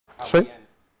Same.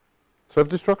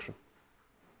 Self-destruction.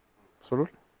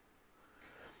 Absolutely.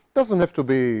 Doesn't have to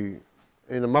be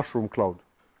in a mushroom cloud.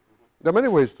 There are many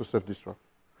ways to self-destruct.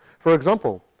 For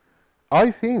example,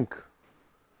 I think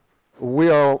we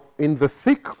are in the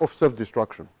thick of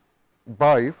self-destruction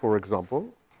by, for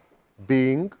example,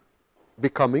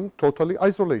 becoming totally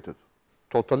isolated,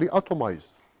 totally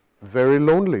atomized, very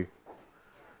lonely,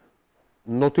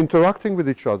 not interacting with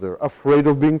each other, afraid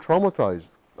of being traumatized,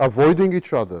 avoiding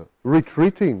each other,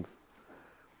 retreating.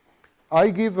 I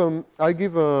give in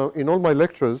all my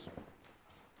lectures,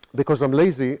 because I'm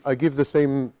lazy, I give the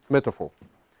same metaphor.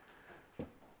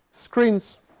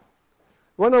 Screens.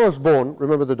 When I was born,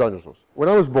 remember the dinosaurs, when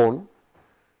I was born,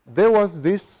 there was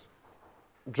this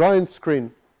giant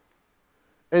screen,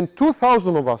 and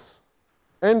 2,000 of us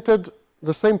entered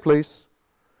the same place,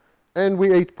 and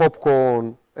we ate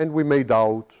popcorn, and we made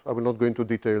out, I will not go into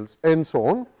details, and so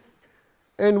on.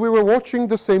 And we were watching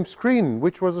the same screen,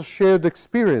 which was a shared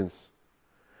experience.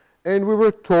 And we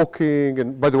were talking,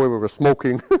 and by the way, we were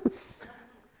smoking,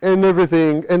 and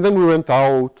everything, and then we went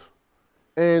out,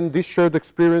 and this shared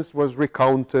experience was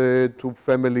recounted to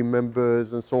family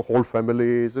members, and so whole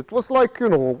families. It was like, you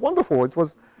know, wonderful.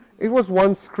 It was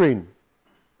one screen.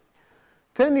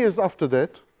 10 years after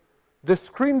that, the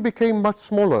screen became much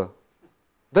smaller.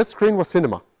 That screen was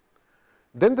cinema.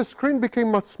 Then the screen became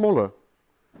much smaller,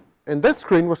 and that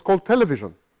screen was called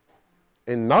television.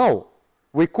 And now,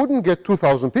 we couldn't get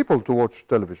 2,000 people to watch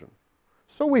television.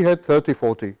 So we had 30,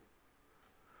 40.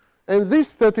 And these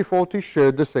 30, 40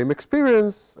 shared the same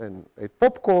experience and ate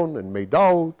popcorn and made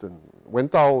out and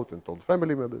went out and told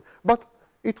family members. But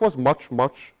it was much,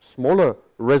 much smaller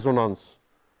resonance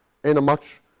and a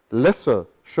much lesser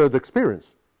shared experience.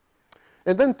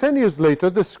 And then 10 years later,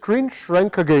 the screen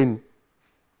shrank again,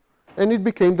 and it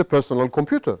became the personal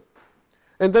computer.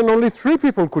 And then only 3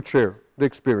 people could share the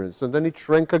experience, and then it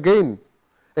shrank again,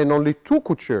 and only 2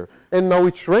 could share. And now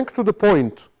it shrank to the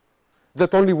point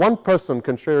that only 1 person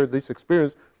can share this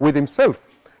experience with himself,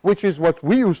 which is what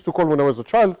we used to call, when I was a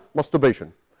child,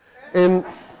 masturbation. And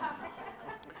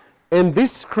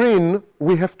this screen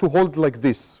we have to hold like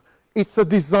this. It's a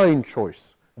design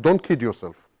choice. Don't kid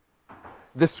yourself.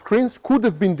 The screens could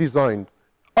have been designed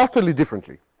utterly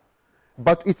differently,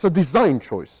 but it's a design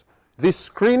choice. This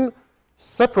screen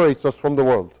separates us from the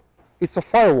world. It's a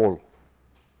firewall.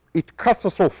 It cuts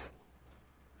us off.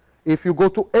 If you go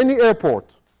to any airport,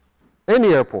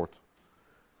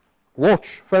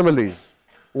 watch families,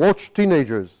 watch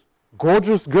teenagers,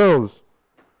 gorgeous girls,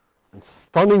 and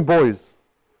stunning boys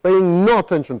paying no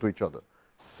attention to each other.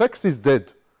 Sex is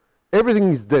dead.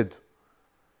 Everything is dead.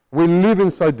 We live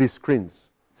inside these screens.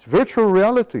 It's virtual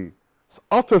reality. It's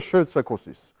utter shared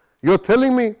psychosis. You're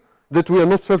telling me that we are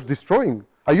not self-destroying?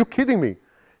 Are you kidding me?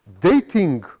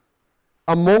 Dating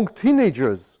among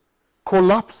teenagers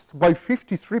collapsed by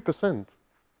 53%.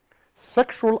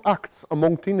 Sexual acts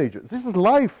among teenagers. This is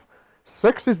life.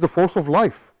 Sex is the force of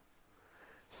life.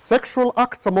 Sexual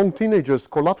acts among teenagers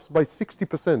collapsed by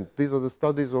 60%. These are the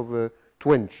studies of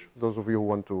Twenge, those of you who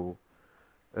want to,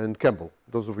 and Campbell,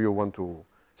 those of you who want to.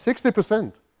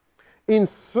 60%.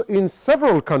 In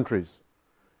several countries,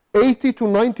 80 to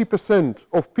 90%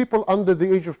 of people under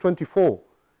the age of 24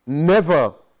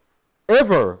 never,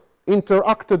 ever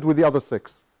interacted with the other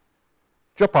sex.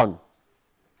 Japan.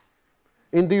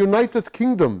 In the United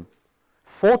Kingdom,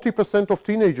 40% of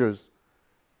teenagers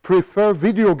prefer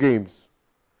video games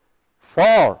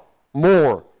far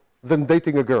more than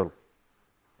dating a girl.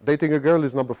 Dating a girl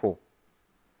is number 4.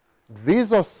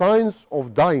 These are signs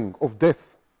of dying, of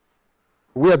death.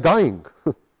 We are dying.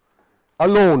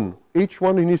 Alone, each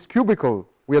one in his cubicle,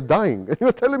 we are dying. And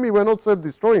you're telling me we're not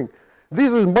self-destroying.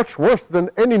 This is much worse than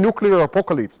any nuclear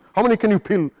apocalypse. How many can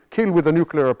you kill with a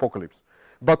nuclear apocalypse?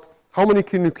 But how many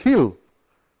can you kill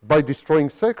by destroying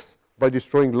sex, by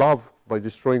destroying love, by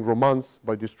destroying romance,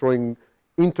 by destroying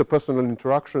interpersonal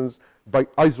interactions, by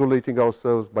isolating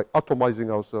ourselves, by atomizing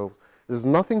ourselves? There's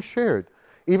nothing shared.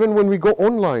 Even when we go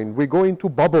online, we go into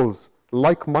bubbles,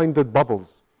 like-minded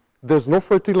bubbles. There's no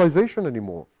fertilization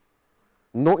anymore,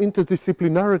 no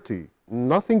interdisciplinarity,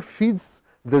 nothing feeds,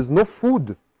 there's no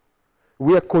food.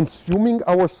 We are consuming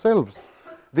ourselves.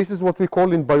 This is what we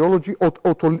call in biology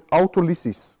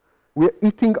autolysis. We are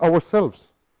eating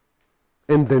ourselves,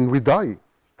 and then we die.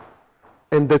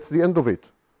 And that's the end of it.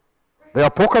 The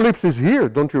apocalypse is here,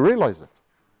 don't you realize it?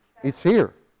 It's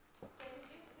here.